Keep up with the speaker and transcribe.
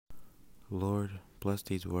Lord, bless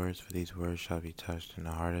these words, for these words shall be touched in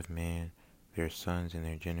the heart of man, their sons and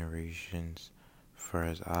their generations. For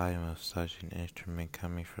as I am of such an instrument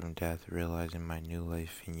coming from death, realizing my new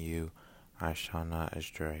life in you, I shall not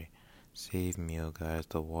astray. Save me, O God, as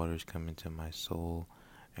the waters come into my soul,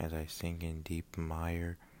 as I sink in deep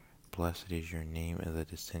mire. Blessed is your name and the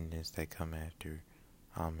descendants that come after.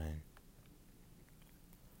 Amen.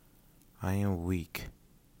 I am weak.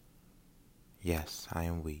 Yes, I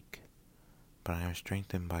am weak, but I am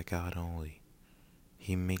strengthened by God only.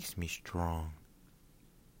 He makes me strong.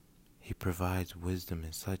 He provides wisdom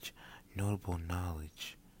and such notable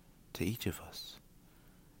knowledge to each of us.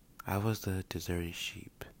 I was the deserted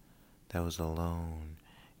sheep that was alone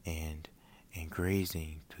and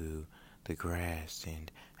grazing through the grass,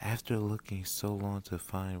 and after looking so long to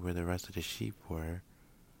find where the rest of the sheep were,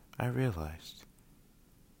 I realized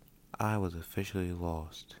I was officially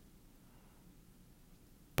lost.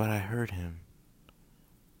 But I heard him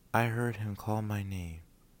call my name.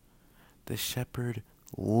 The shepherd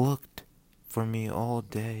looked for me all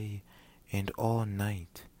day and all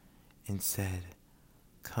night and said,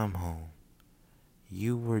 "Come home.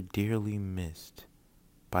 You were dearly missed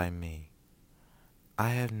by me. I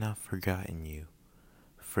have not forgotten you,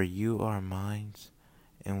 for you are mine,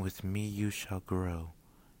 and with me you shall grow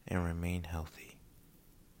and remain healthy."